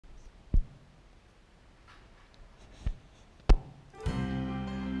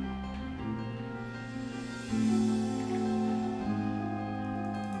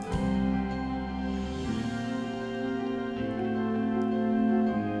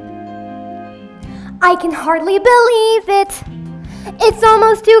I can hardly believe it. It's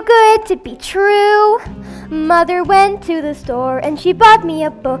almost too good to be true. Mother went to the store and she bought me a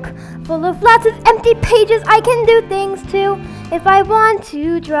book full of lots of empty pages I can do things to. If I want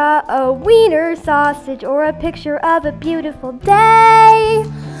to draw a wiener sausage or a picture of a beautiful day,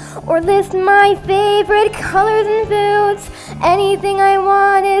 or list my favorite colors and foods, anything I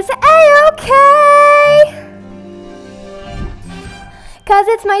want is A-okay. 'Cause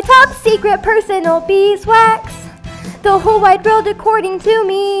it's my top secret personal beeswax, the whole wide world according to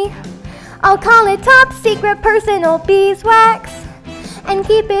me. I'll call it top secret personal beeswax and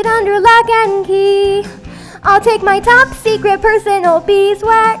keep it under lock and key. I'll take my top secret personal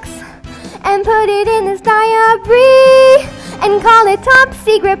beeswax and put it in this diary and call it top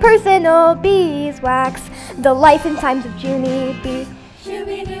secret personal beeswax, the life and times of Junie bee.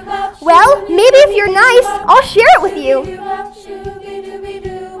 Well, maybe if you're nice, I'll share it with you.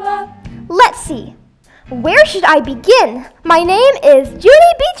 Let's see. Where should I begin? My name is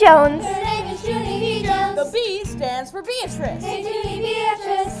Junie B. Jones. Her name is Junie B. Jones. The B stands for Beatrice. Hey, Junie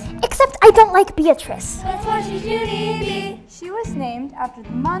Beatrice. Except I don't like Beatrice. That's why she's Junie B. She was named after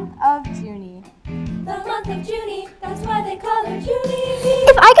the month of Junie. The month of Junie, that's why they call her Junie B.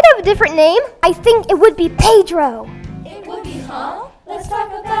 If I could have a different name, I think it would be Pedro. It would be, huh? Let's talk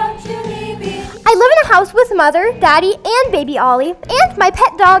about Junie B. I live in a house with Mother, Daddy, and baby Ollie, and my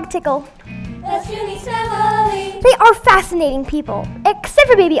pet dog Tickle. That's Junie's family. They are fascinating people, except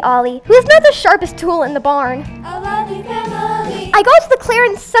for baby Ollie, who is not the sharpest tool in the barn. A lovely family. I go to the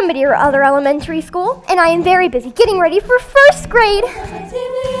Clarence somebody or other elementary school, and I am very busy getting ready for first grade.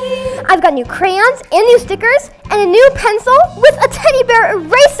 I've got new crayons and new stickers and a new pencil with a teddy bear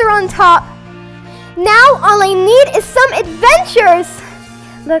eraser on top. Now all I need is some adventures.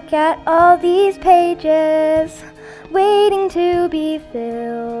 Look at all these pages waiting to be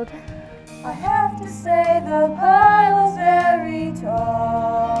filled. I have to say the pile is very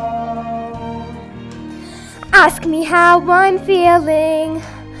tall. Ask me how I'm feeling,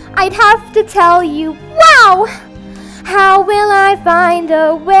 I'd have to tell you, wow! How will I find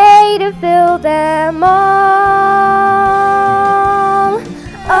a way to fill them all?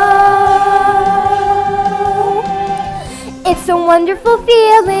 Oh, it's a wonderful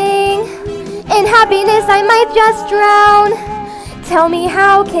feeling. In happiness I might just drown. Tell me,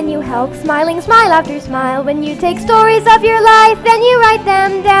 how can you help smiling smile after smile when you take stories of your life and you write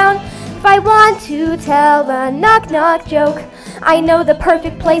them down? If I want to tell a knock-knock joke, I know the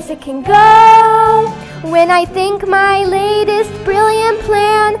perfect place it can go. When I think my latest brilliant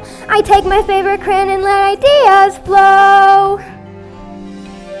plan, I take my favorite crayon and let ideas flow.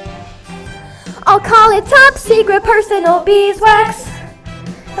 I'll call it top secret personal beeswax,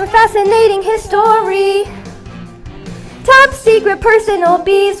 a fascinating history. Top secret personal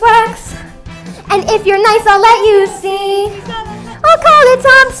beeswax, and if you're nice I'll let you see. I'll call it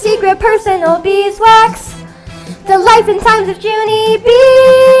top secret personal beeswax, the life and times of Junie B.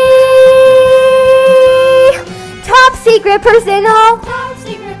 Top secret personal. Top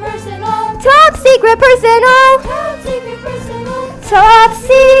secret personal. Top secret personal. Top secret personal. Top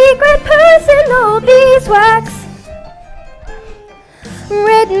secret personal beeswax,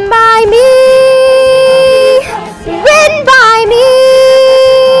 written by me. Written by me.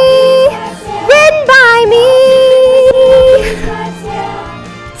 Written by me.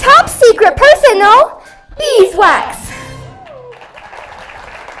 Top secret personal beeswax.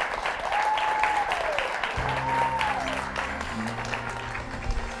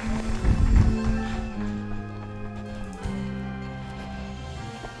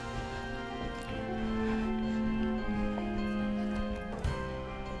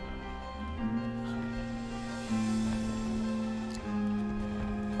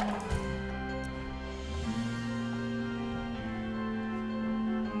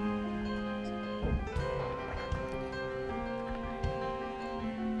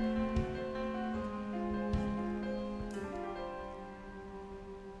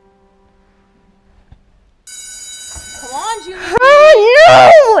 Come on, Junie. Oh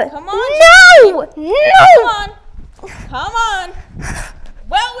no! Come on, No! Come No! on. Come on.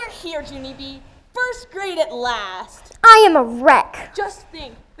 Well, we're here, Junie B. First grade at last. I am a wreck. Just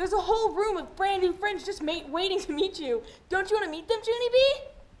think, there's a whole room of brand new friends just waiting to meet you. Don't you want to meet them, Junie B?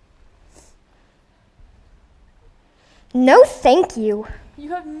 No, thank you. You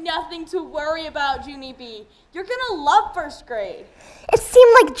have nothing to worry about, Junie B. You're gonna love first grade. It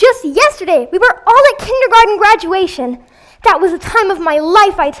seemed like just yesterday we were all at kindergarten graduation. That was the time of my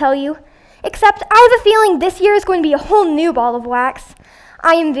life, I tell you. Except I have a feeling this year is going to be a whole new ball of wax.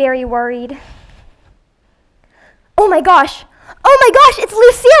 I am very worried. Oh my gosh, Oh my gosh, it's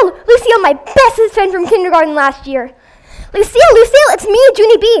Lucille! Lucille, my bestest friend from kindergarten last year. Lucille, it's me,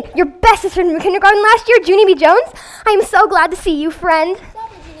 Junie B, your bestest friend from kindergarten last year, Junie B. Jones. I am so glad to see you, friend.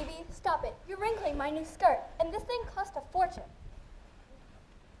 Stop it, Junie B. Stop it. You're wrinkling my new skirt, and this thing cost a fortune.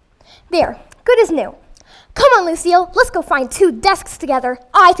 There, good as new. Come on, Lucille, let's go find 2 desks together.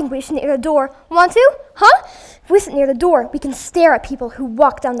 I think we should sit near the door. Want to? Huh? If we sit near the door, we can stare at people who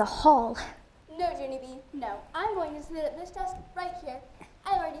walk down the hall. No, Junie B. No. I'm going to sit at this desk right here.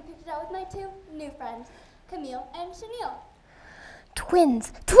 I already picked it out with my 2 new friends, Camille and Chanel.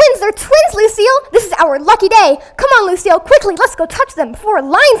 Twins! They're twins, Lucille! This is our lucky day. Come on, Lucille, quickly, let's go touch them before a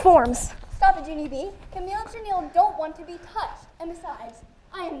line forms. Stop it, Junie B. Camille and Chanel don't want to be touched. And besides,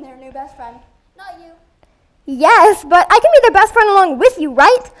 I am their new best friend, not you. Yes, but I can be their best friend along with you,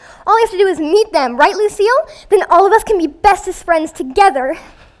 right? All I have to do is meet them, right, Lucille? Then all of us can be bestest friends together.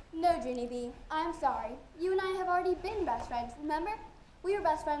 No, Junie B. I'm sorry. You and I have already been best friends, remember? We were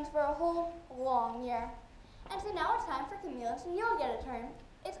best friends for a whole long year. And so now it's time for Camille and Chanel to get a turn.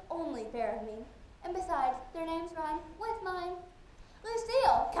 It's only fair of me. And besides, their names rhyme with mine.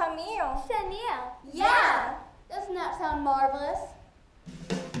 Lucille. Camille. Chanel. Yeah! Doesn't that sound marvelous?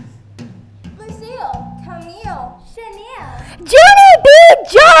 Lucille. Camille. Chanel. Junie B.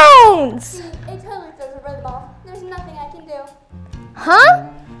 Jones! See, it totally throws a rhythm off. There's nothing I can do. Huh?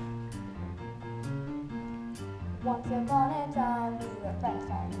 Once upon a time, we were friends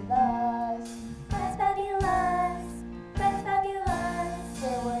fabulous. Friends fabulous. Friends fabulous.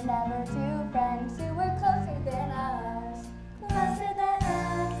 There were never 2 friends who were closer than us. Closer than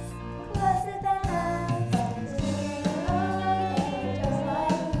us. Closer than us. But you, just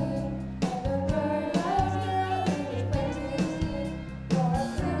like me. Never were as good as we went to see. For a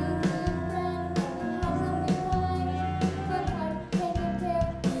true friend who has some good times. Good heart, take good care.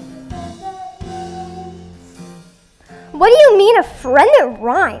 It's the friend that means. What do you mean a friend that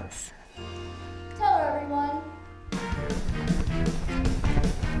rhymes? Tell her, everyone.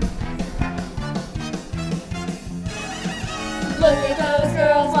 Look at those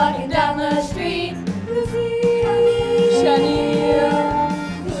girls walking down the street. Lucy, Shani,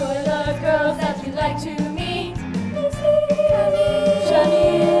 who are those girls that you'd like to meet? Lucy, Shani,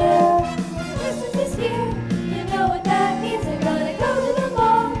 Christmas is here. You know what that means. They're gonna go to the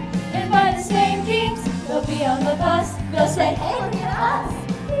mall and buy the same drinks. They'll be on the bus. They'll say, hey, look at us.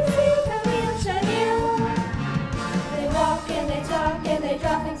 Lucy, Camille, Shani. They walk and they talk and they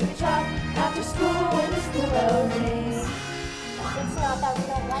drop things to chalk after school when the school bell rings. It's not that we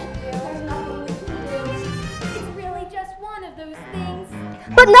don't like you. There's nothing we can do. It's really just one of those things.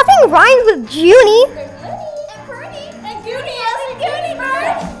 But nothing rhymes with Junie. There's Liddy and Purdy and Goody and Goody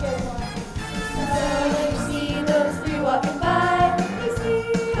Bird. So you see those 3 walking by. You see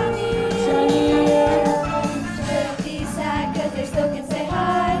Shani. Shouldn't be sad 'cause they still can say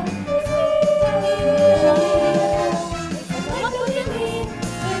hi. You see Shani. Like what you mean,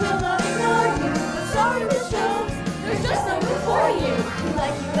 they will not ignore you. But sorry, this shows there's just no room for you. We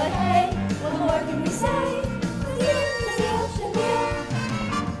like you, but hey, what more can we say? Lucille, Chanel.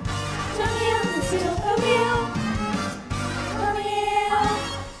 Chanel, Lucille, Camille. Camille,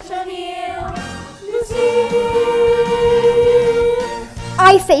 Chanel, Lucille.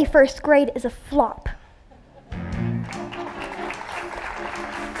 I say first grade is a flop.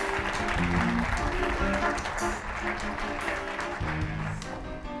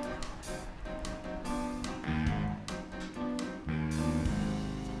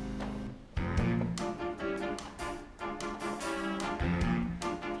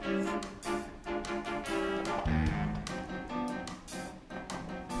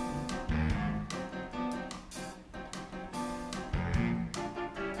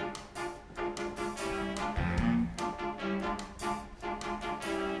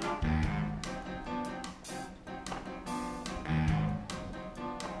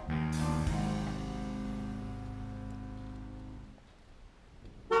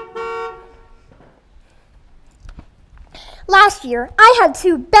 Last year, I had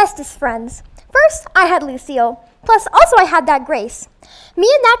 2 bestest friends. First, I had Lucille. Plus, also I had that Grace. Me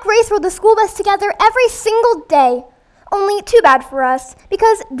and that Grace rode the school bus together every single day. Only too bad for us,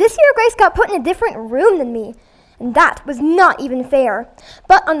 because this year Grace got put in a different room than me. And that was not even fair.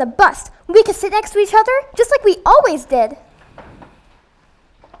 But on the bus, we could sit next to each other, just like we always did.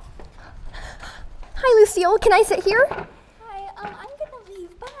 Hi, Lucille. Can I sit here? Hi, I'm gonna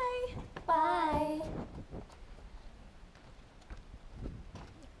leave. Bye. Bye.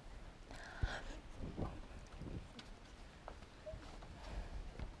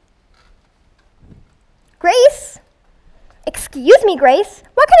 Grace? Excuse me, Grace.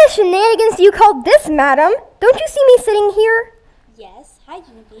 What kind of shenanigans do you call this, madam? Don't you see me sitting here? Yes, hi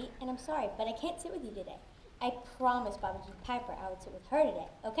Junie B, and I'm sorry, but I can't sit with you today. I promised Bobby Jean Piper I would sit with her today,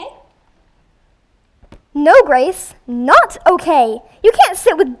 okay? No, Grace, not okay. You can't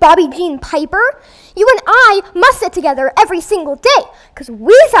sit with Bobby Jean Piper. You and I must sit together every single day, because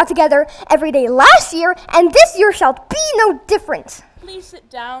we sat together every day last year, and this year shall be no different. Please sit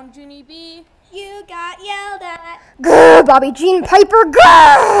down, Junie B. You got yelled at. Grr, Bobby Jean Piper,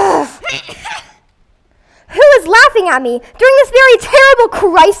 grr! Who is laughing at me during this very terrible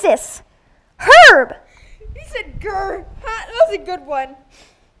crisis? Herb! You said grr. That was a good one.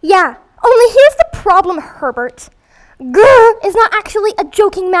 Yeah, only here's the problem, Herbert. Grr is not actually a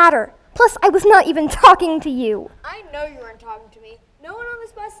joking matter. Plus, I was not even talking to you. I know you weren't talking to me. No one on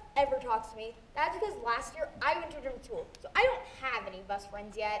this bus ever talks to me. That's because last year I went to a different school, so I don't have any bus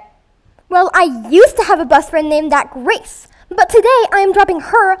friends yet. Well, I used to have a best friend named that Grace, but today I am dropping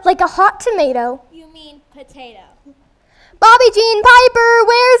her like a hot tomato. You mean potato. Bobby Jean Piper,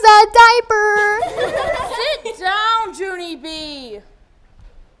 where's that diaper? Sit down, Junie B.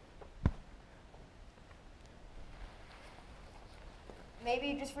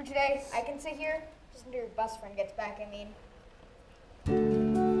 Maybe just for today, I can sit here just until your bus friend gets back, I mean.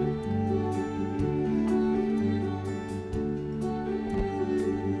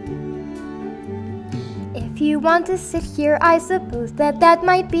 If you want to sit here, I suppose that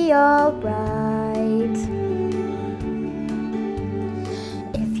might be all right.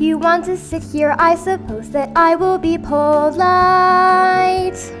 If you want to sit here, I suppose that I will be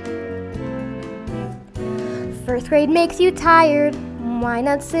polite. First grade makes you tired, why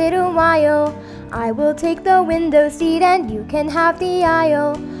not sit a while? I will take the window seat and you can have the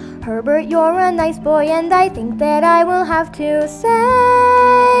aisle. Herbert, you're a nice boy and I think that I will have to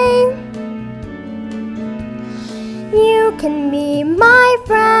say, you can be my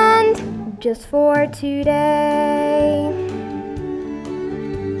friend just for today.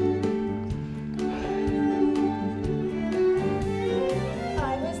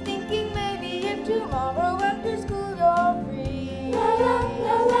 I was thinking maybe if tomorrow after school you're free,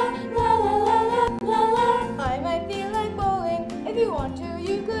 I might feel like bowling. If you want to,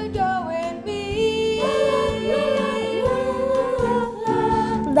 you could go with me.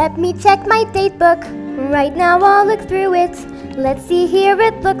 Let me check my date book. Right now I'll look through it. Let's see here,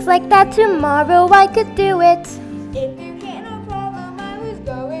 it looks like that tomorrow I could do it. If you can't, no problem, I was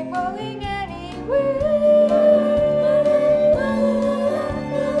going bowling anyway.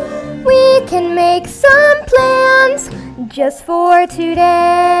 We can make some plans just for today.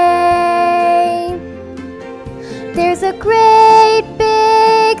 There's a great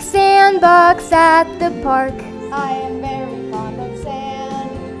big sandbox at the park. I am very fond of sand.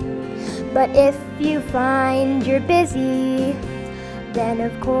 But if you find you're busy, then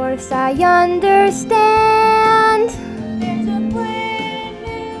of course I understand. There's a brand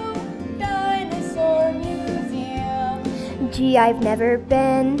new dinosaur museum. Gee, I've never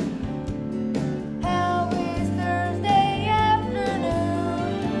been. How is Thursday afternoon?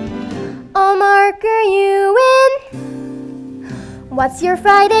 I'll mark you in. What's your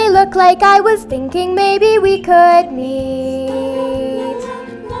Friday look like? I was thinking maybe we could meet.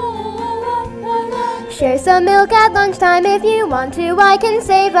 Share some milk at lunchtime if you want to. I can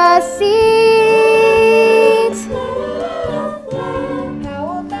save a seat.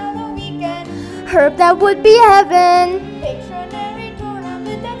 How about a weekend? Herb, that would be heaven. Pictionary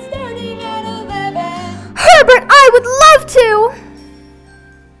tournament that's starting at 11. Herbert, I would love to.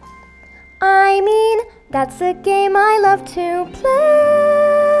 I mean, that's a game I love to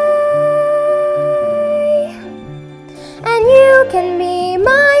play. And you can be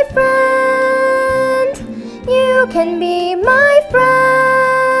my friend. You can be my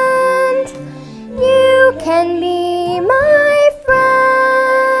friend. You can be my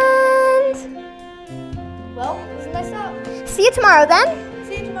friend. Well, this is my stop. See you tomorrow then.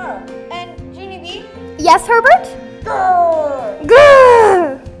 See you tomorrow. And Junie B. Yes, Herbert? Grrr.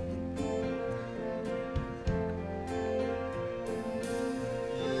 Grrr!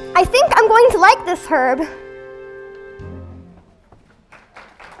 I think I'm going to like this, Herb.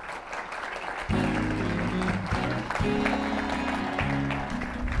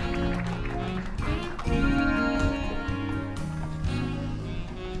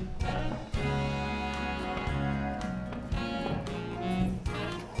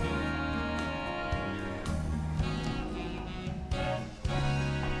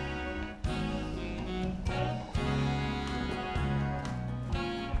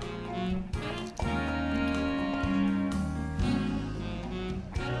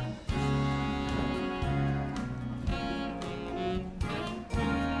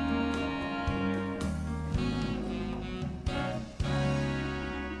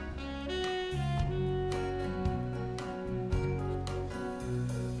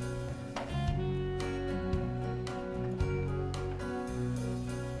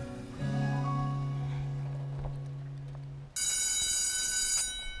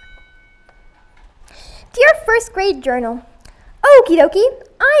 first grade journal. Okie dokie,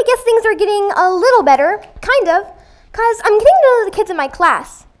 I guess things are getting a little better, kind of, because I'm getting to know the kids in my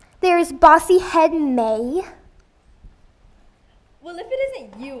class. There's Bossy Head May. Well, if it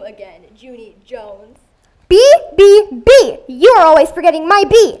isn't you again, Junie Jones. B, B, B. You are always forgetting my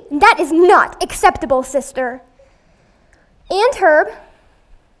B. That is not acceptable, sister. And Herb.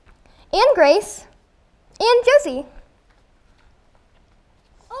 And Grace. And Josie.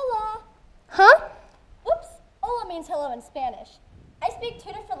 Hola. Huh? Oops, hola means hello in Spanish. I speak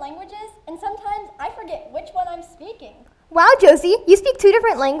 2 different languages, and sometimes I forget which one I'm speaking. Wow, Josie, you speak 2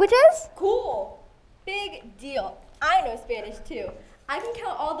 different languages? Cool. Big deal. I know Spanish too. I can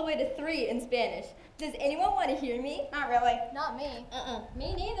count all the way to 3 in Spanish. Does anyone want to hear me? Not really. Not me.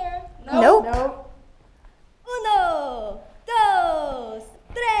 Me neither. Nope. Uno, dos,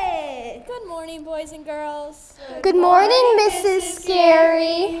 tres. Good morning, boys and girls. Good morning, Mrs.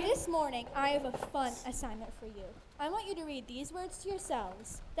 Scary. This morning, I have a fun assignment for you. I want you to read these words to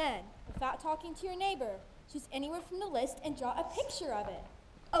yourselves. Then, without talking to your neighbor, choose any word from the list and draw a picture of it.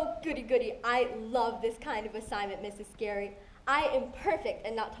 Oh, goody goody. I love this kind of assignment, Mrs. Scary. I am perfect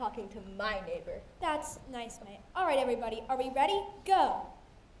at not talking to my neighbor. That's nice, mate. All right, everybody, are we ready? Go.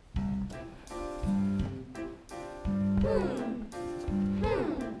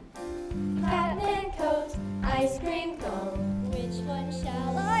 Catnip coat, ice cream cone. Which one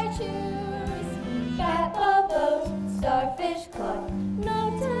shall I choose? Cat ball boat, starfish club.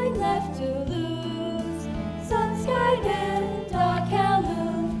 No time left to lose. Sun, sky, and dog, cow,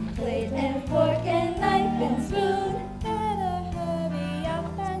 moon. Plate and fork and knife and spoon. Better hurry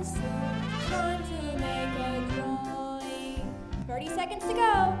up and soon. Time to make a drawing. 30 seconds to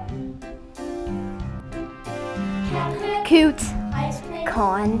go. Catnip, Coot. ice cream,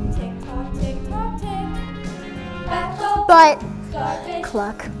 Con. Tick tock, tick tock, tick. cat ball, But, starfish.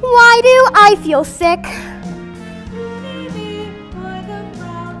 cluck. Why do I feel sick?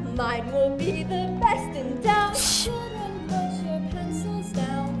 Mine will be the best in town. Children, put your pencils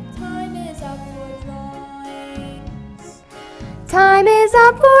down. Time is up for drawings. Time is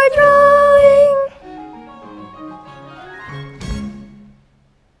up for drawing.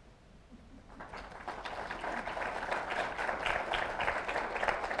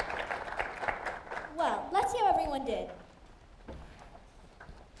 Well, let's see how everyone did.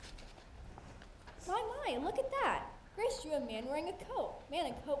 My, look at that. Grace drew a man wearing a coat. Man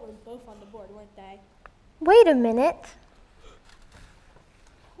and coat were both on the board, weren't they? Wait a minute.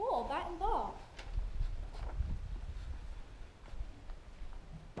 Cool, bat and ball.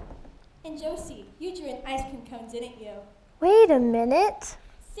 And Josie, you drew an ice cream cone, didn't you? Wait a minute.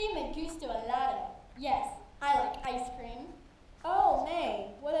 Si me gusta helado. Yes, I like ice cream. Oh,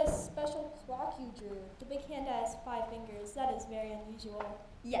 May, what a special clock you drew. The big hand has 5 fingers. That is very unusual.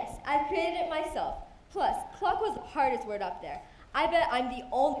 Yes, I created it myself. Plus, clock was the hardest word up there. I bet I'm the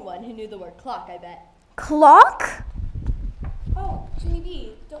only one who knew the word clock, I bet. Clock? Oh, Junie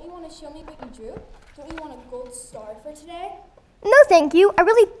B, don't you want to show me what you drew? Don't you want a gold star for today? No, thank you. I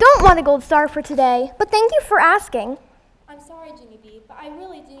really don't want a gold star for today, but thank you for asking. I'm sorry, Junie B, but I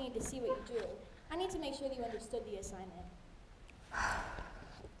really do need to see what you drew. I need to make sure that you understood the assignment.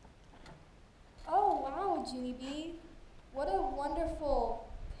 Oh, wow, Junie B. What a wonderful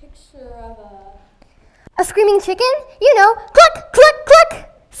picture of A screaming chicken? You know, cluck, cluck, cluck.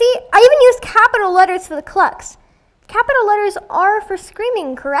 See, I even used capital letters for the clucks. Capital letters are for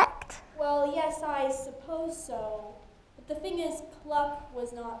screaming, correct? Well, yes, I suppose so. But the thing is, cluck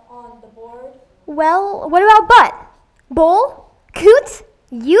was not on the board. Well, what about butt? Bowl? Coot?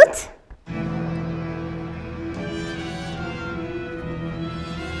 Ute?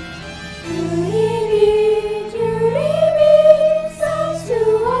 Junie, sounds to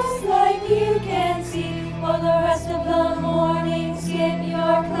us like you can see. For the rest of the morning, skip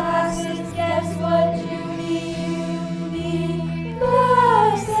your classes. Guess what, Junie, you need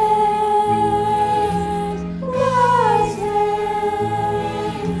glasses, glasses,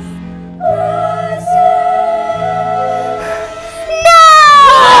 glasses.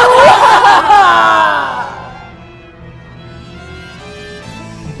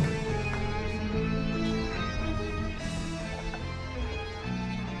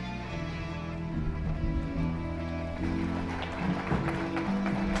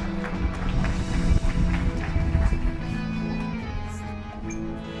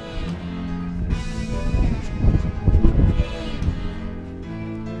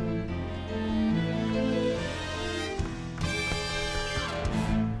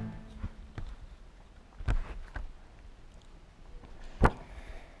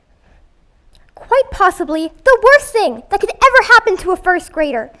 Quite possibly the worst thing that could ever happen to a first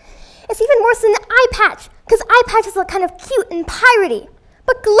grader. It's even worse than an eye patch, because eye patches look kind of cute and piratey.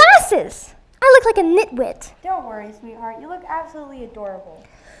 But glasses! I look like a nitwit. Don't worry, sweetheart. You look absolutely adorable.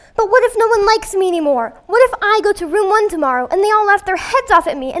 But what if no one likes me anymore? What if I go to room 1 tomorrow and they all laugh their heads off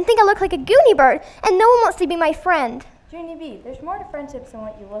at me and think I look like a Goonie bird and no one wants to be my friend? Junie B, there's more to friendships than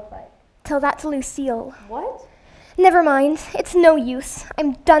what you look like. Tell that to Lucille. What? Never mind. It's no use.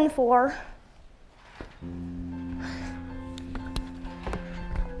 I'm done for.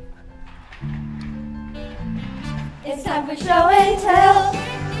 It's time for show and tell.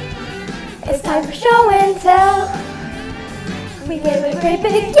 It's time for show and tell. We gave a great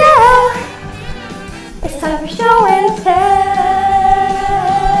big yell. It's time for show and tell.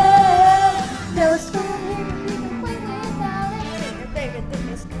 No school. Your favorite thing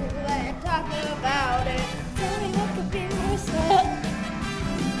is school and talk about it. Tell me what could be more swell.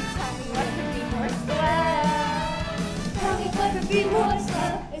 Tell me what could be more swell. Tell me what could be more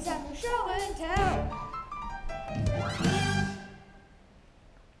swell. It's time for show and tell.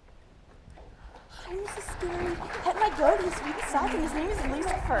 Hi, Mrs. Scary. Pet my dog. He's sweet and soft, and his name is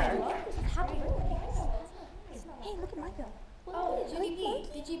Lucifer. Hey, look at my bill. Oh, Junie B,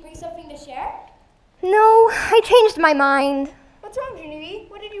 did you bring something to share? No, I changed my mind. What's wrong, Junie B?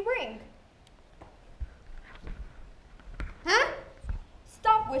 What did you bring? Huh?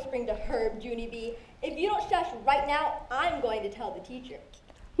 Stop whispering to Herb, Junie B. If you don't shush right now, I'm going to tell the teacher.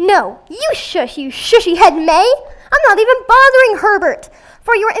 No, you shush, you shushy head May. I'm not even bothering Herbert.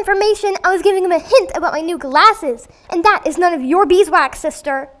 For your information, I was giving him a hint about my new glasses, and that is none of your beeswax,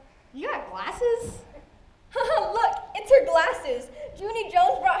 sister. You got glasses? Look, it's her glasses. Junie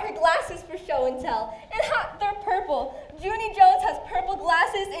Jones brought her glasses for show and tell. And they're purple. Junie Jones has purple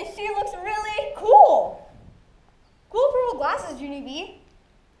glasses, and she looks really Cool. Cool purple glasses, Junie B.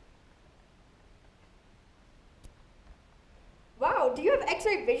 Wow, do you have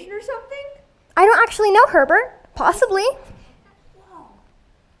X-ray vision or something? I don't actually know Herbert. Possibly.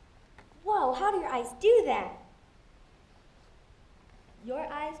 Whoa, how do your eyes do that? Your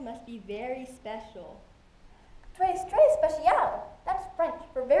eyes must be very special. Très spécial. That's French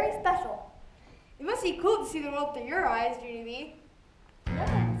for very special. It must be cool to see the world through your eyes, Junie B.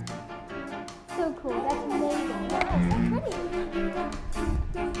 So cool. That's amazing.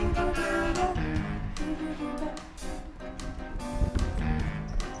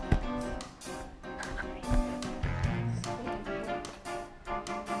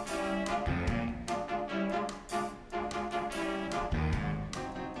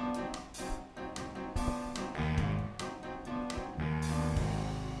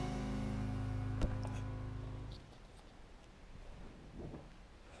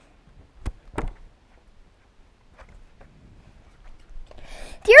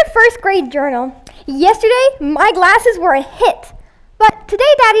 Dear first grade journal, yesterday my glasses were a hit, but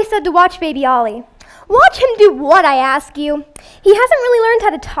today Daddy said to watch baby Ollie. Watch him do what, I ask you? He hasn't really learned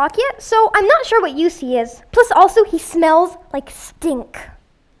how to talk yet, so I'm not sure what use he is. Plus also he smells like stink.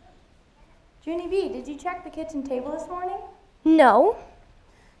 Junie B, did you check the kitchen table this morning? No.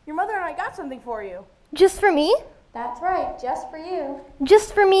 Your mother and I got something for you. Just for me? That's right, just for you.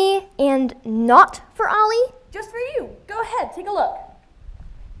 Just for me and not for Ollie? Just for you. Go ahead, take a look.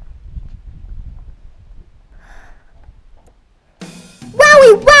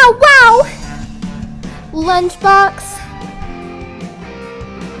 Wowie, wow, wow! Lunchbox.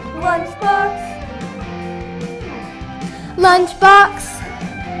 Lunchbox. Lunchbox.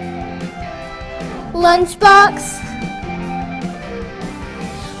 Lunchbox.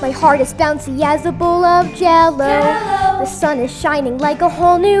 My heart is bouncy as a bowl of jello. The sun is shining like a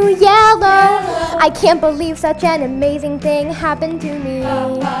whole new yellow. I can't believe such an amazing thing happened to me.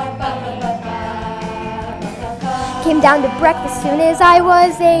 Came down to breakfast soon as I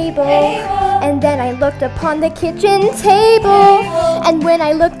was able. And then I looked upon the kitchen table. And when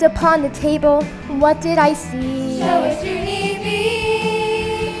I looked upon the table, what did I see?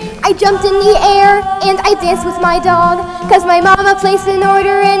 I jumped in the air and I danced with my dog, 'cause my mama placed an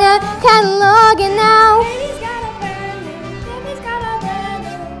order in a catalog, and now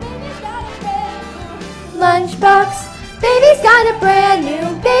Lunchbox, baby's got a brand new,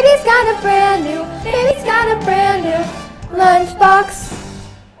 baby's got a brand new, baby's got a brand new lunchbox.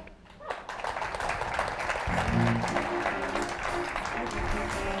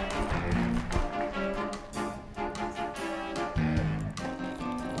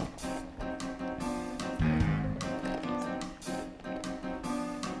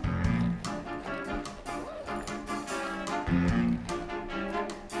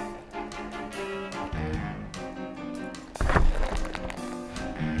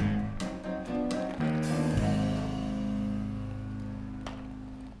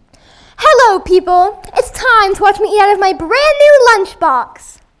 Hello, people. It's time to watch me eat out of my brand new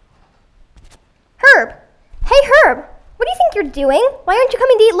lunchbox. Herb. Hey, Herb. What do you think you're doing? Why aren't you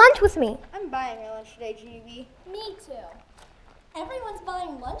coming to eat lunch with me? I'm buying your lunch today, Junie B. Me too. Everyone's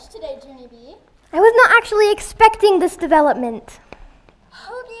buying lunch today, Junie B. I was not actually expecting this development.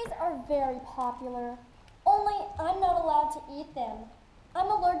 Hoagies are very popular. Only I'm not allowed to eat them. I'm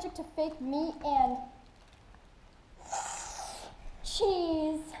allergic to fake meat and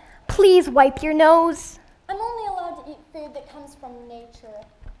cheese. Please wipe your nose. I'm only allowed to eat food that comes from nature.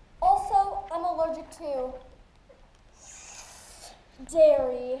 Also, I'm allergic to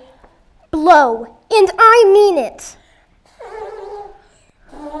dairy. Blow. And I mean it.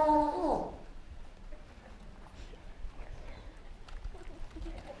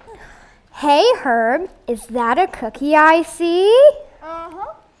 Hey, Herb. Is that a cookie I see?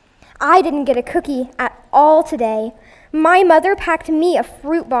 Uh-huh. I didn't get a cookie at all today. My mother packed me a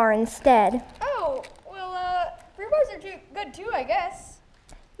fruit bar instead. Oh, well, fruit bars are good too, I guess.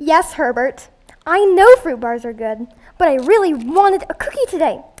 Yes, Herbert. I know fruit bars are good, but I really wanted a cookie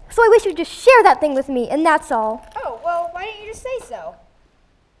today. So I wish you'd just share that thing with me, and that's all. Oh, well, why didn't you just say so?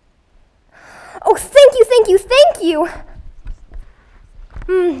 Oh, thank you, thank you, thank you!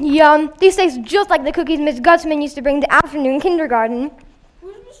 Yum. These taste just like the cookies Miss Gutzman used to bring to afternoon kindergarten.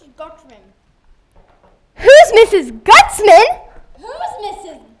 Who's Mrs. Gutzman? Who's Mrs. Gutzman? Who's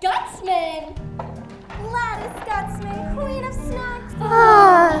Mrs. Gutzman? Gladys Gutzman, queen of snacks.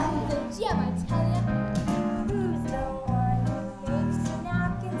 Ah. The gem, I tell ya. Who's the one who makes your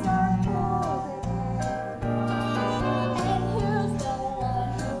napkins are folded? And who's the one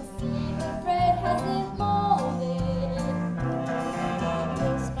who'll see the bread hasn't molded? Who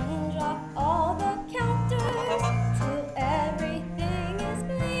sponge off all the counters till everything is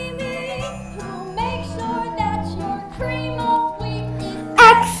gleaming? Who'll make sure that your cream of wheat is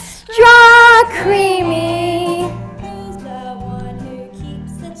Extra creamy. Who's the one who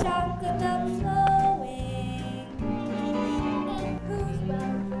keeps the chocolate milk flowing? And who's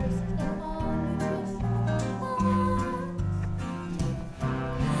well versed in all nutrition?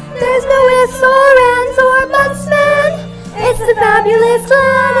 There's no ifs or ands or buts, man. It's the fabulous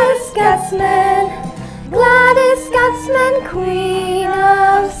Gladys Gutzman. Gladys Gutzman, queen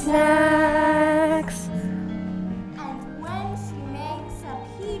of snacks. And when she makes a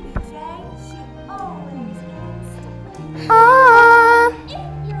PBJ, she always adds Ah. If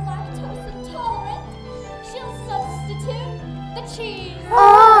you're lactose intolerant, she'll substitute the cheese.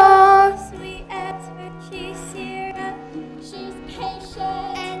 Ah. sweet adds her cheese syrup, She's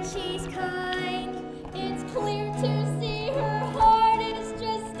patient and she's kind. It's clear to see her heart is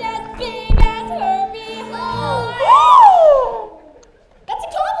just as big as her behind. That's a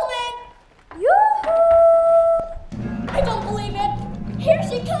compliment. Yoo-hoo. I don't believe it. Here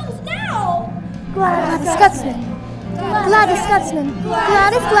she comes now. Gladys Gutzman. Gladys Gutzman.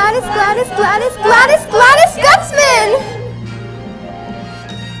 Gladys, Gladys, Gladys, Gladys, Gladys, Gladys Gutzman.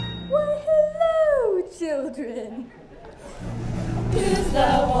 Why, hello, children. Who's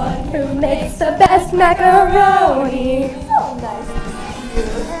the one Who makes the best macaroni? so nice to see you?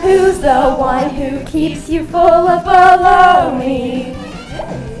 Who's the one who keeps you full of baloney?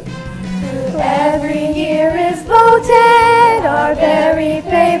 Who every year is voted our very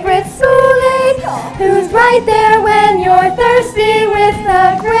favorite school-aid? Who's right there when you're thirsty with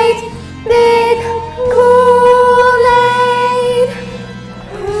a great big Kool-Aid?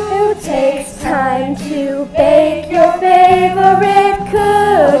 Who takes time to bake your favorite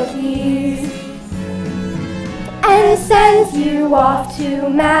cookies and sends you off to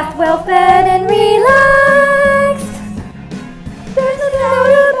math well-fed and relaxed? There's no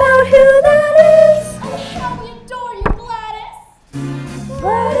doubt about who that is. Oh, how we adore you, Gladys.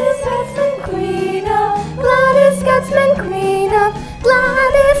 Gladys Gutzman, queen of, Gladys Gutzman, queen of,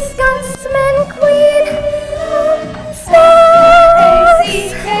 Gladys Gutzman, queen of snacks.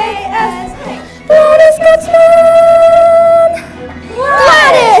 A-C-K-S. Gladys Gutzman!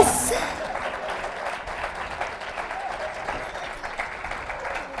 Gladys!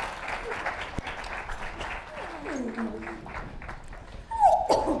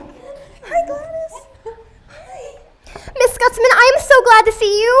 Hi, Gladys. Hi. Miss Gutzman, I am so glad to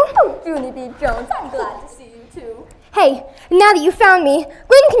see you. Oh, Junie B. Jones, I'm glad to see you too. Hey, now that you found me,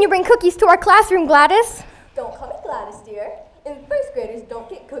 when can you bring cookies to our classroom, Gladys? Don't call me Gladys, dear. And first graders don't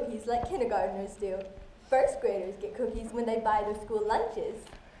get cookies like kindergartners do. First graders get cookies when they buy their school lunches.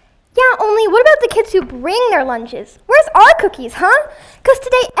 Yeah, only what about the kids who bring their lunches? Where's our cookies, huh? Because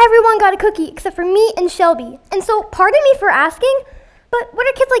today everyone got a cookie except for me and Shelby. And so, pardon me for asking, but what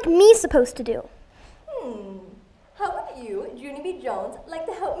are kids like me supposed to do? How would you, Junie B. Jones, like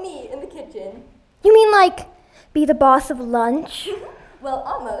to help me in the kitchen? You mean like be the boss of lunch? Well,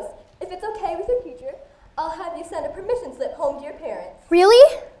 almost. If it's okay with your teacher, I'll have you send a permission slip home to your parents.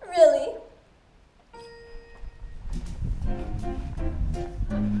 Really? Really?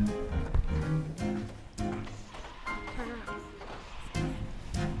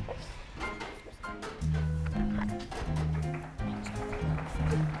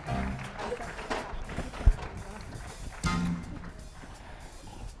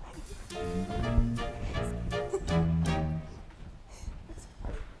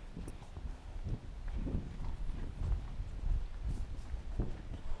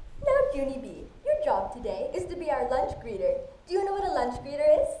 Junie B., your job today is to be our lunch greeter. Do you know what a lunch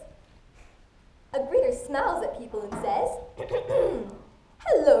greeter is? A greeter smiles at people and says,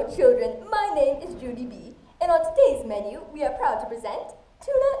 Hello, children. My name is Junie B., and on today's menu, we are proud to present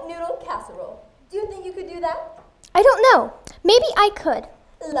tuna noodle casserole. Do you think you could do that? I don't know. Maybe I could.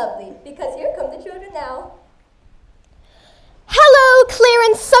 Lovely, because here come the children now. Hello, Claire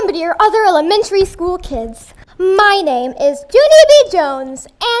and somebody or other elementary school kids. My name is Junie B. Jones,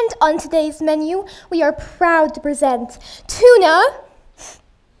 and on today's menu, we are proud to present tuna,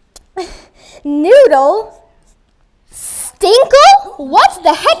 noodle, stinkle? What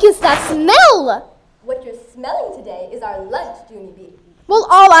the heck is that smell? What you're smelling today is our lunch, Junie B. Well,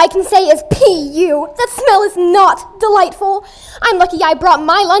 all I can say is P.U. That smell is not delightful. I'm lucky I brought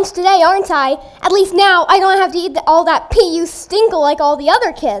my lunch today, aren't I? At least now I don't have to eat all that P.U. stinkle like all the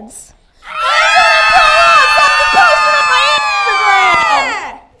other kids.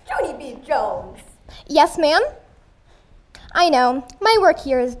 Junie B. Jones. Yes, ma'am? I know. My work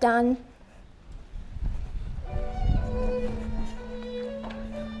here is done.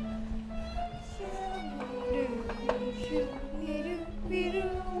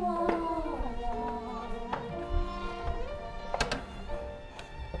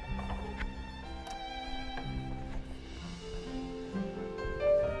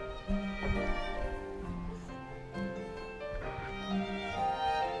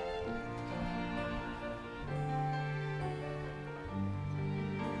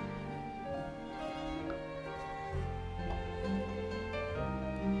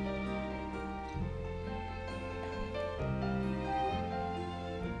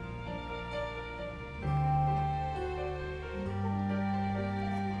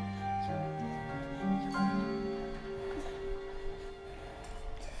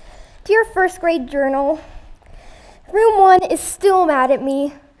 Dear first grade journal, room 1 is still mad at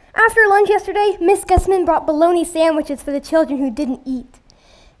me. After lunch yesterday, Miss Gussman brought bologna sandwiches for the children who didn't eat.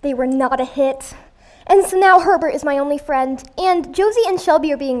 They were not a hit. And so now Herbert is my only friend, and Josie and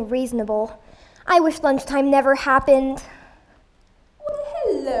Shelby are being reasonable. I wish lunchtime never happened. Well,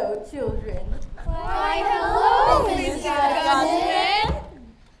 hello, children. Why, hello, Mrs. Gutsman.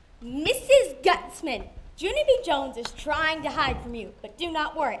 Mrs. Gutsman, Junie B. Jones is trying to hide from you, but do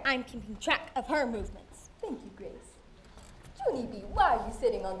not worry, I'm keeping track of her movements. Thank you, Grace. Junie B., why are you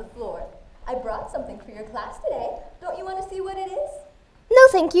sitting on the floor? I brought something for your class today. Don't you want to see what it is? No,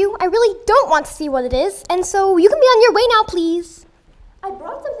 thank you. I really don't want to see what it is, and so you can be on your way now, please. I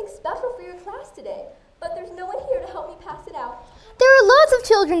brought something special for your class today, but there's no one here to help me pass it out. There are lots of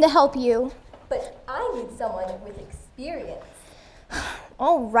children to help you. But I need someone with experience.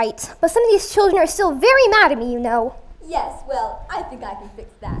 All right, but some of these children are still very mad at me, you know. Yes, well, I think I can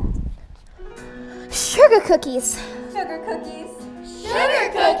fix that. Sugar cookies. Sugar cookies. Sugar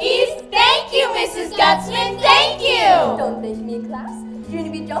cookies? Thank you, Mrs. Gutsman, thank you! Don't thank me, class. Junie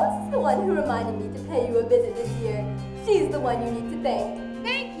B. Jones is the one who reminded me to pay you a visit this year. She's the one you need to thank.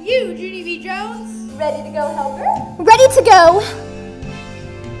 Thank you, Junie B. Jones. Ready to go, Helper? Ready to go.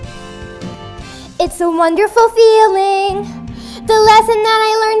 It's a wonderful feeling, the lesson that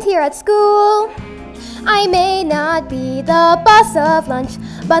I learned here at school. I may not be the boss of lunch,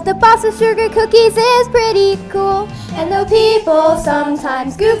 but the boss of sugar cookies is pretty cool. And though people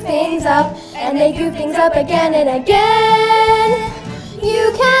sometimes goof things up, and they goof things up again and again,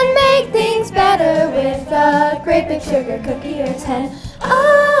 you can make things better with a great big sugar cookie or 10.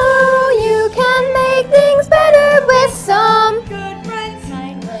 Oh, you can make things better with some Good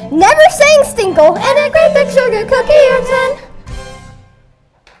friends. never saying stinkle and a great big sugar cookie or 10.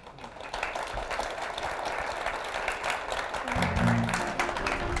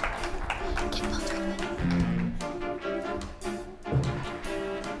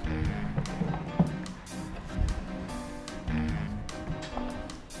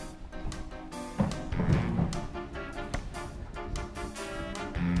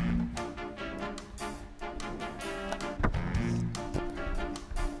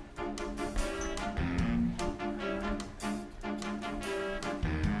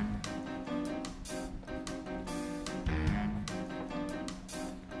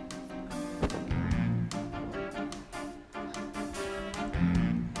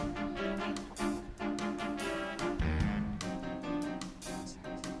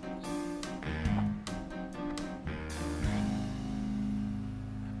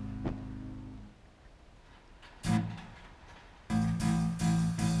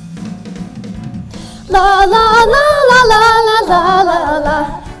 La la la la la la la la la.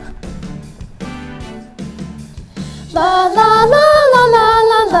 La la la la la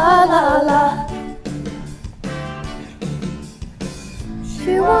la la la la.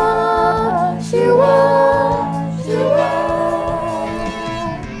 Shoo-wah, shoo-wah, shoo-wah.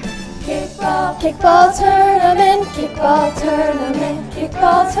 Kickball, kickball tournament, kickball tournament,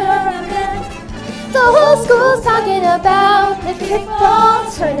 kickball tournament. The whole school's talking about the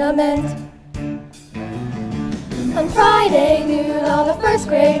kickball tournament. On Friday noon, all the first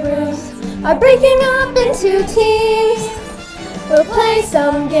grade rooms are breaking up into teams. We'll play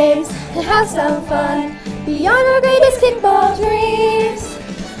some games and have some fun beyond our greatest kickball dreams.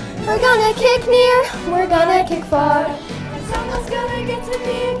 We're gonna kick near, we're gonna kick far, and someone's gonna get to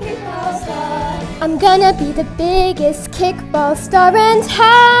be a kickball star. I'm gonna be the biggest kickball star, and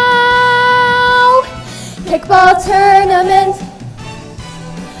how? Kickball tournament,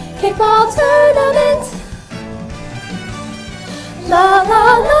 kickball tournament. La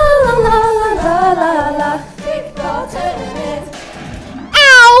la la la la la la la. Kickball tournament.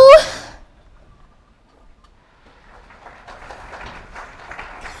 Ow!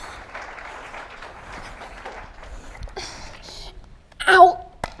 Ow!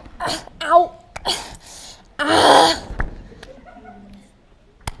 Ow!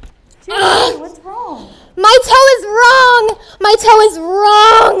 Junie, what's wrong? My toe is wrong! My toe is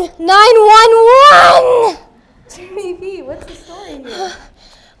wrong! 911! Junie B, what's the story here?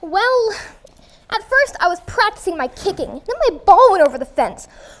 Well, at first I was practicing my kicking. Then my ball went over the fence.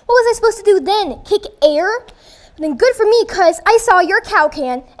 What was I supposed to do then? Kick air? But then good for me, because I saw your cow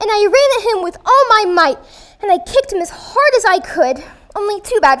can, and I ran at him with all my might, and I kicked him as hard as I could. Only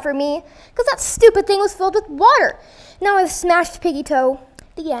too bad for me, because that stupid thing was filled with water. Now I've smashed Piggy Toe.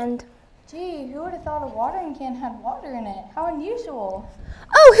 The end. Gee, who would have thought a watering can had water in it? How unusual.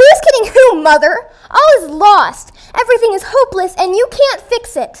 Oh, who's kidding who, Mother? All is lost. Everything is hopeless, and you can't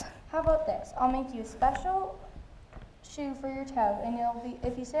fix it. How about this? I'll make you a special shoe for your toe, and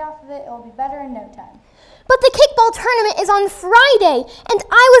if you stay off of it, it'll be better in no time. But the kickball tournament is on Friday, and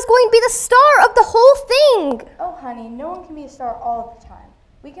I was going to be the star of the whole thing. Oh, honey, no one can be a star all of the time.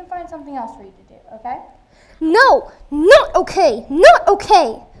 We can find something else for you to do, okay? No, not okay, not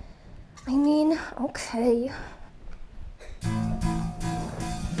okay. I mean, okay.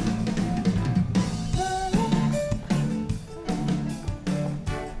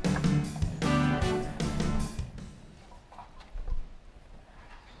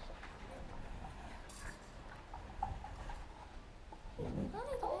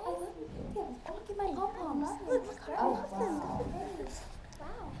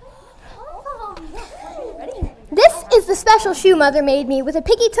 This is the special shoe Mother made me with a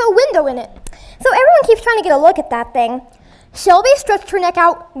piggy toe window in it. So everyone keeps trying to get a look at that thing. Shelby stretched her neck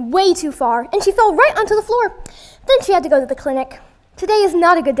out way too far, and she fell right onto the floor. Then she had to go to the clinic. Today is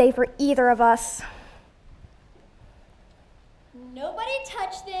not a good day for either of us. Nobody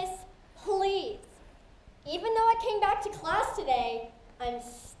touch this, please. Even though I came back to class today, I'm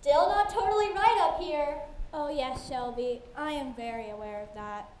still not totally right up here. Oh yes, Shelby, I am very aware of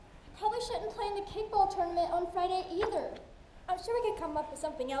that. Probably shouldn't play in the kickball tournament on Friday either. I'm sure we could come up with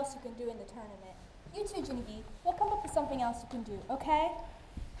something else you can do in the tournament. You too, Junie B. We'll come up with something else you can do, okay?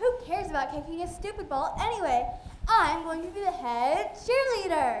 Who cares about kicking a stupid ball anyway? I'm going to be the head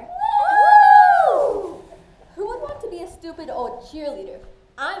cheerleader. Woo! Who would want to be a stupid old cheerleader?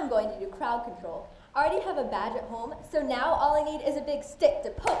 I'm going to do crowd control. I already have a badge at home, so now all I need is a big stick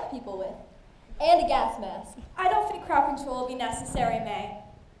to poke people with. And a gas mask. I don't think crowd control will be necessary, May.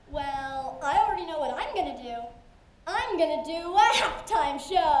 Well, I already know what I'm gonna do. I'm gonna do a halftime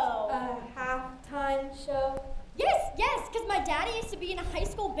show. A halftime show? Yes, because my daddy used to be in a high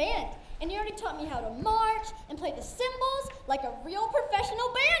school band, and he already taught me how to march and play the cymbals like a real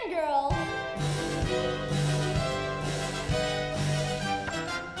professional band girl.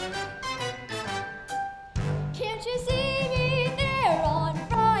 Can't you see me there on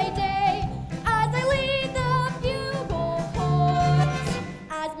Friday as I lead the bugle chords?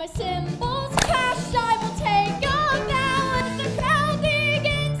 As my cymbals crash, I will take a bow as the crowd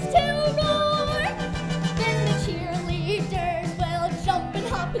begins to roar. Then the cheerleaders will jump and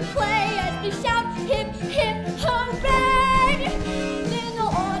hop and play as they shout hip, hip, hooray. Then the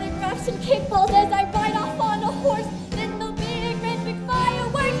audience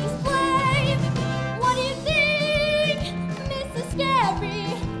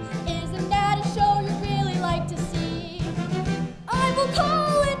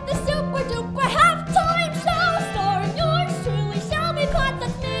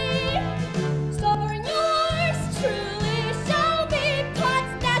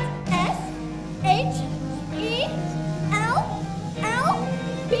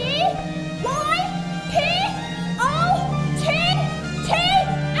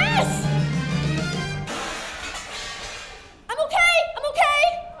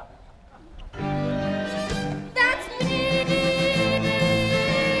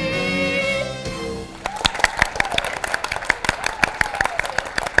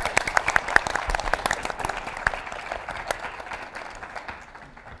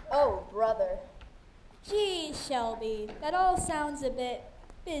bit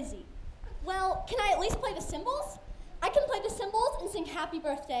busy. Well, can I at least play the cymbals? I can play the cymbals and sing happy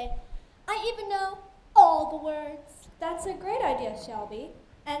birthday. I even know all the words. That's a great idea, Shelby.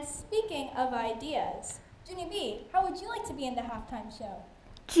 And speaking of ideas, Junie B, how would you like to be in the halftime show?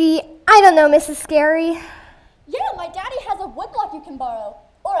 Gee, I don't know, Mrs. Scary. Yeah, my daddy has a woodblock you can borrow,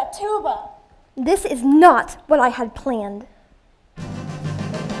 or a tuba. This is not what I had planned.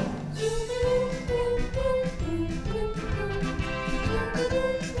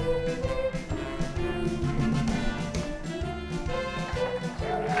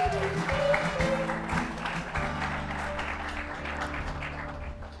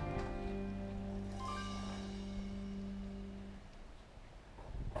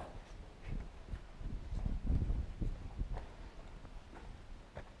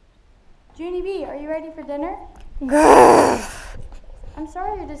 Junie B, are you ready for dinner? I'm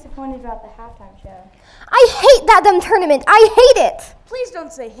sorry you're disappointed about the halftime show. I hate that dumb tournament. I hate it. Please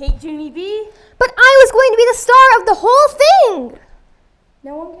don't say hate, Junie B. But I was going to be the star of the whole thing.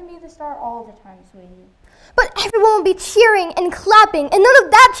 No one can be the star all the time, sweetie. But everyone will be cheering and clapping, and none of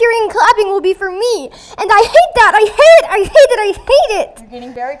that cheering and clapping will be for me. And I hate that. I hate it. I hate it. I hate it. You're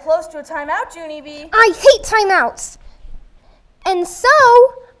getting very close to a timeout, Junie B. I hate timeouts. And so,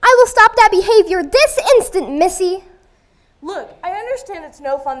 I will stop that behavior this instant, Missy. Look, I understand it's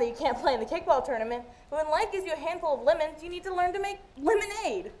no fun that you can't play in the kickball tournament, but when life gives you a handful of lemons, you need to learn to make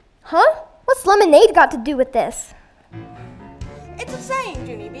lemonade. Huh? What's lemonade got to do with this? It's a saying,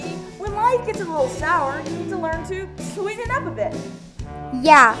 Junie B. When life gets a little sour, you need to learn to sweeten it up a bit.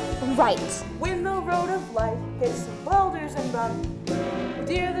 Yeah, right. When the road of life hits some boulders and bumps,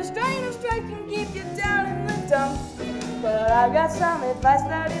 dear, the strain of strife can keep you down in the dumps. But I've got some advice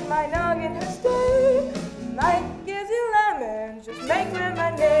that in my noggin has stayed. Life gives you lemons, just make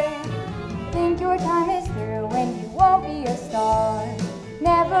lemonade. Think your time is through when you won't be a star.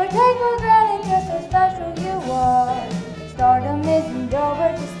 Never take for granted just how special you are. Stardom isn't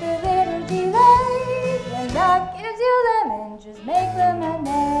over, just a little delayed. When life gives you lemons, just make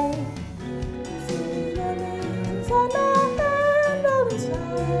lemonade. See lemons on my hand all the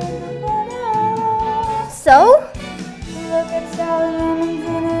time. So? Look at sour lemons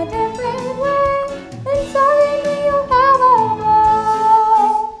in a different way, and suddenly you'll have a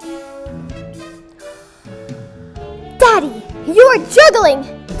ball. Daddy, you're juggling!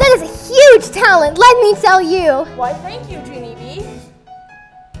 That is a huge talent, let me tell you! Why, thank you, Junie B.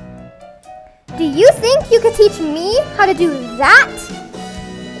 Do you think you could teach me how to do that?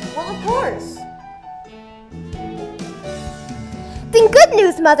 Well, of course. Then good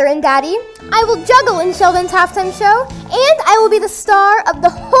news, Mother and Daddy. I will juggle in Sheldon's halftime show, and I will be the star of the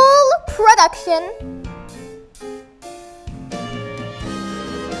whole production.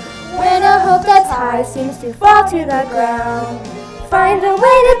 When a hope that's high seems to fall to the ground, find a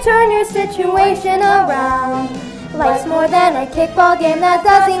way to turn your situation around. Life's more than a kickball game that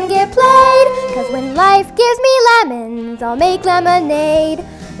doesn't get played. 'Cause when life gives me lemons, I'll make lemonade.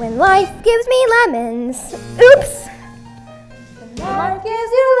 When life gives me lemons. Oops! Life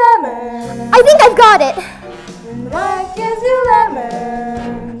gives you lemons. I think I've got it. When life gives you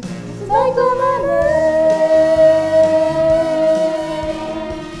lemons, just make lemonade.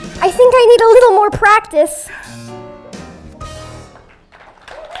 I think I need a little more practice.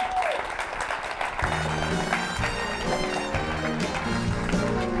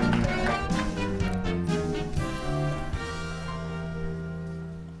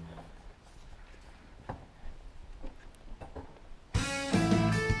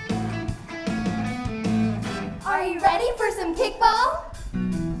 Are you ready for some kickball?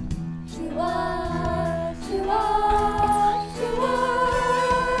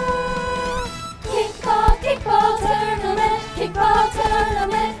 Kickball, kickball tournament, kickball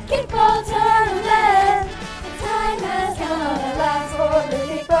tournament, kickball tournament. The time has come at last for the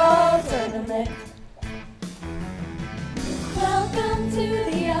kickball tournament. Welcome to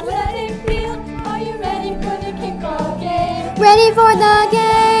the athletic field. Are you ready for the kickball game? Ready for the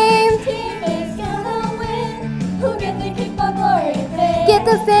game. Team is gonna win. Who get the kickball glory and fame? Get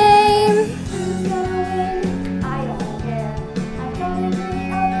the fame. Who's gonna win? I don't care. I'm going to be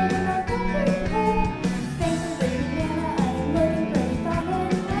out in our country fair. Thanks for the banana. I am looking pretty fun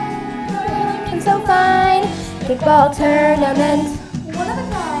and so fine. Kickball tournament. One of a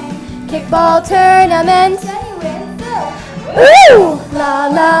kind. Kickball tournament. Then you win so. Ooh! La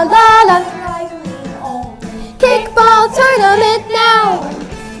la la la. Surprisingly only. Kickball tournament now.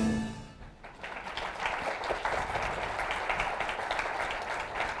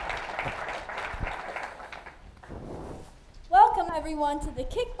 Welcome everyone to the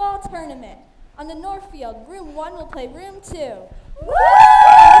kickball tournament. On the north field, room 1 will play room 2.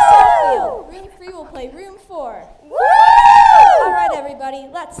 Woo! Room 3 will play room 4. Woo! All right, everybody,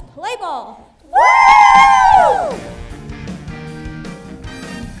 let's play ball. Woo!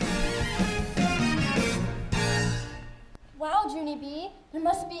 Wow, Junie B, there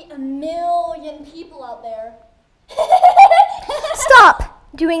must be a million people out there. Stop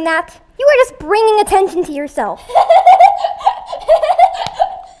doing that. You are just bringing attention to yourself.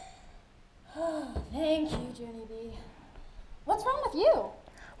 Thank you, Junie B. What's wrong with you?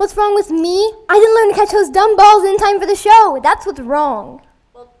 What's wrong with me? I didn't learn to catch those dumb balls in time for the show. That's what's wrong.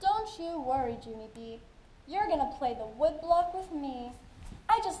 Well, don't you worry, Junie B. You're gonna play the wood block with me.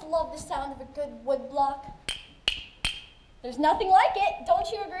 I just love the sound of a good wood block. There's nothing like it, don't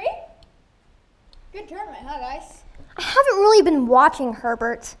you agree? Good tournament, huh, guys? I haven't really been watching,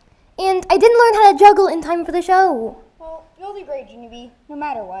 Herbert. And I didn't learn how to juggle in time for the show. Well, you'll do great, Junie B, no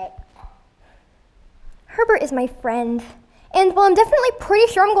matter what. Herbert is my friend. And while I'm definitely pretty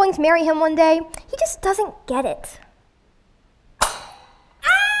sure I'm going to marry him one day, he just doesn't get it. Ah!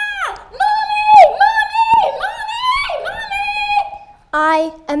 Mommy! Mommy! Mommy! Mommy!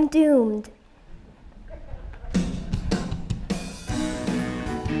 I am doomed.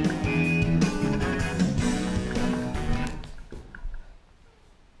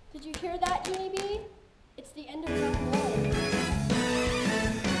 Did you hear that, Junie B? It's the end of round 1.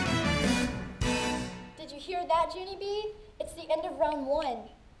 Did you hear that, Junie B? It's the end of round 1.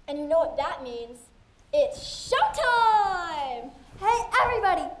 And you know what that means? It's showtime! Hey,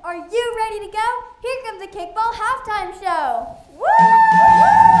 everybody, are you ready to go? Here comes the kickball halftime show. Woo!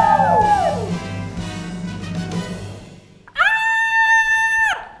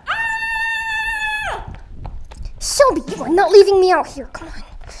 Shelby, you are not leaving me out here. Come on.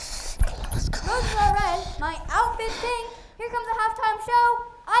 Let's go. Roses are red, my outfit's pink. Here comes the halftime show,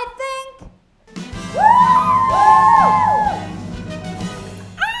 I think.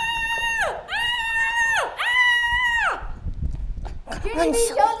 Junie B,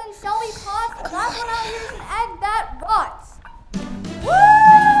 Jones, and Shelby Potts, last one out here is an egg that rots.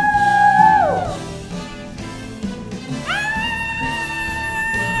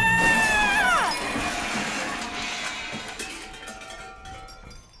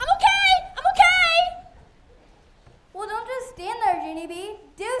 I'm okay! Well, don't just stand there, Junie B.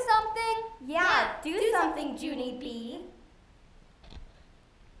 Do something. Yeah, do something, Junie B.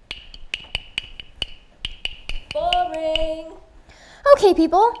 Boring. Okay,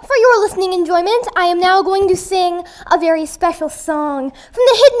 people, for your listening enjoyment, I am now going to sing a very special song from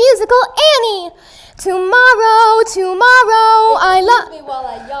the hit musical Annie. Tomorrow, tomorrow, I love... Excuse me while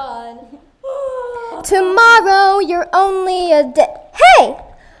I yawn. Tomorrow, you're only a day. Hey!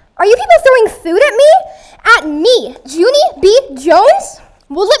 Are you people throwing food at me? At me, Junie B. Jones?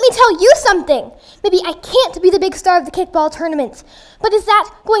 Well, let me tell you something. Maybe I can't be the big star of the kickball tournament, but is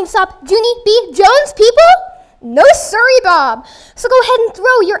that going to stop Junie B. Jones, people? No sirree, Bob. So go ahead and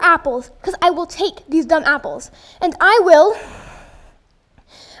throw your apples, because I will take these dumb apples. And I will...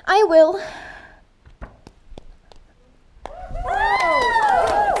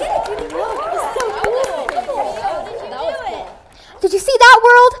 Did you see that,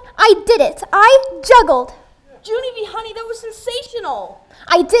 world? I did it. I juggled. Junie B, honey, that was sensational.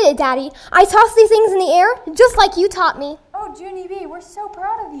 I did it, Daddy. I tossed these things in the air, just like you taught me. Oh, Junie B, we're so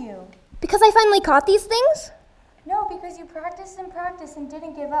proud of you. Because I finally caught these things? No, because you practiced and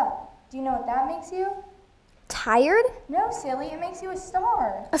didn't give up. Do you know what that makes you? Tired? No, silly, it makes you a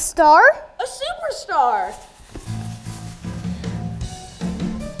star. A star? A superstar.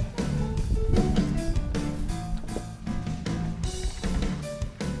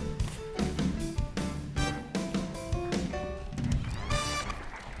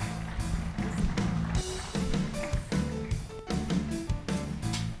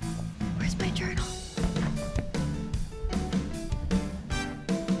 Where's my journal?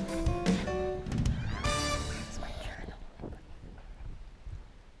 Where's my journal?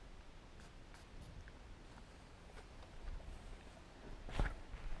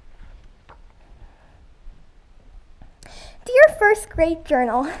 Dear first grade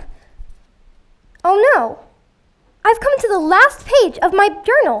journal. Oh no, I've come to the last page of my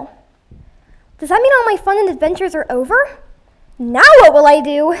journal. Does that mean all my fun and adventures are over? Now what will I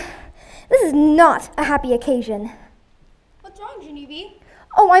do? This is not a happy occasion. What's wrong, Junie B?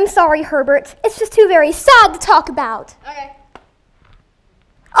 Oh, I'm sorry, Herbert. It's just too very sad to talk about. Okay.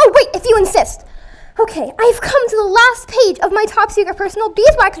 Oh, wait, if you insist. Okay, I've come to the last page of my top secret personal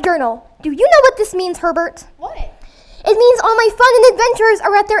beeswax journal. Do you know what this means, Herbert? What? It means all my fun and adventures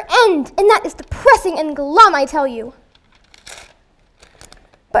are at their end, and that is depressing and glum, I tell you.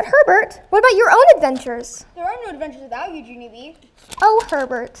 But Herbert, what about your own adventures? There are no adventures without you, Junie B. Oh,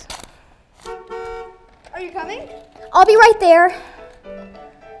 Herbert. Are you coming? I'll be right there.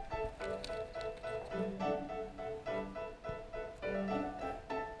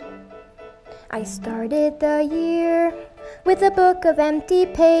 I started the year with a book of empty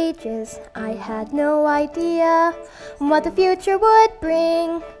pages. I had no idea what the future would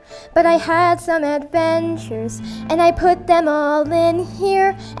bring, but I had some adventures and I put them all in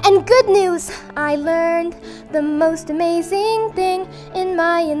here. And good news, I learned the most amazing thing. In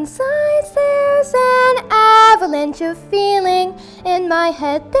my insides there's an avalanche of feeling. In my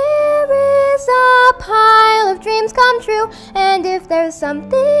head there is a pile of dreams come true. And if there's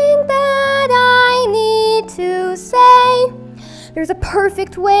something that I need to say, there's a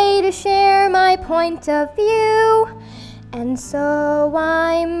perfect way to share my point of view. And so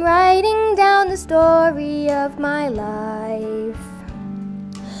I'm writing down the story of my life.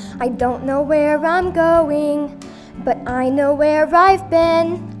 I don't know where I'm going, but I know where I've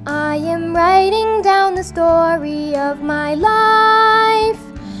been. I am writing down the story of my life.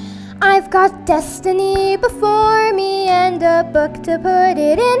 I've got destiny before me and a book to put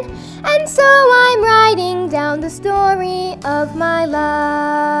it in. And so I'm writing down the story of my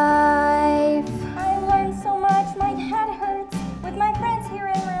life. I learned so much, my head hurts. With my friends here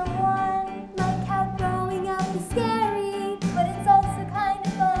in room 1. My cat growing up is scary, but it's also kind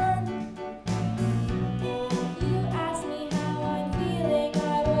of fun. If you ask me how I'm feeling,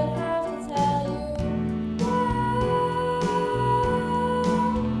 I would have to tell you.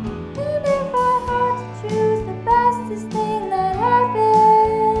 And if I had to choose the bestest thing that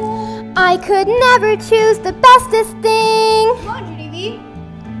happened, I could never choose the bestest thing. Come on, Junie B.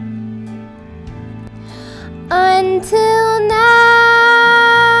 Until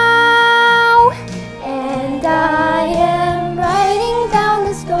now. And I am writing down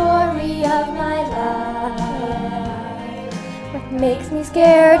the story of my life. What makes me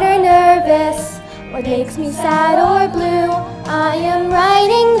scared or nervous? What makes me sad or blue? I am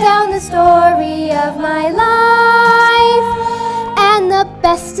writing down the story of my life. And the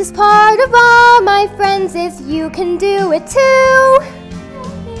bestest part of all, my friends, is you can do it too.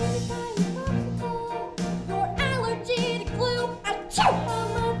 Your allergy to glue, achoo! How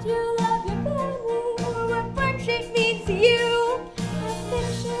much you love your family, or what friendship means to you. A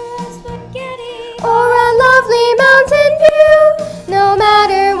picture of spaghetti, Or a lovely mountain view. No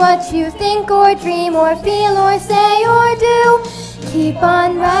matter what you think or dream or feel or say or do, keep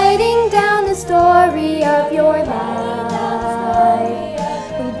on writing down the story of your life.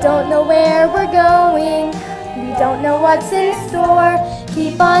 We don't know where we're going, we don't know what's in store.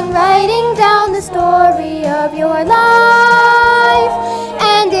 Keep on writing down the story of your life.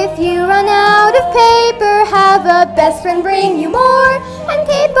 And if you run out of paper, have a best friend bring you more. And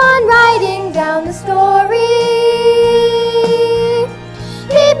keep on writing down the story.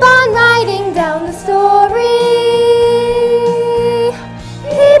 Keep on writing down the story.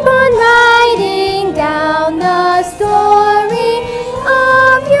 Keep on writing down the story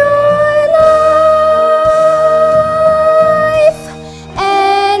of your life.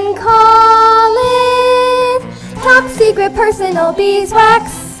 And call it Top Secret Personal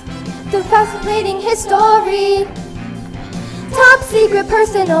Beeswax, the fascinating history. Top Secret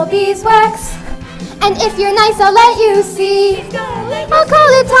Personal Beeswax. And if you're nice, I'll let you see. I'll call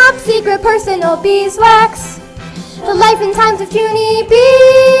it Top Secret Personal Beeswax, the life and times of Junie B.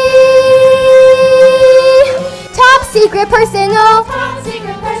 Top Secret Personal. top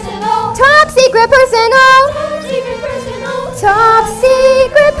secret personal, Top Secret Personal. top secret personal. Top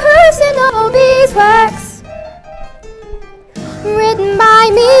Secret Personal Beeswax. Written by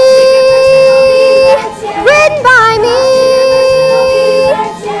me. Written by me.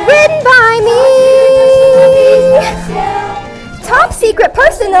 Written by me. Top Secret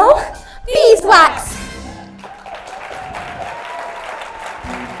Personal Beeswax.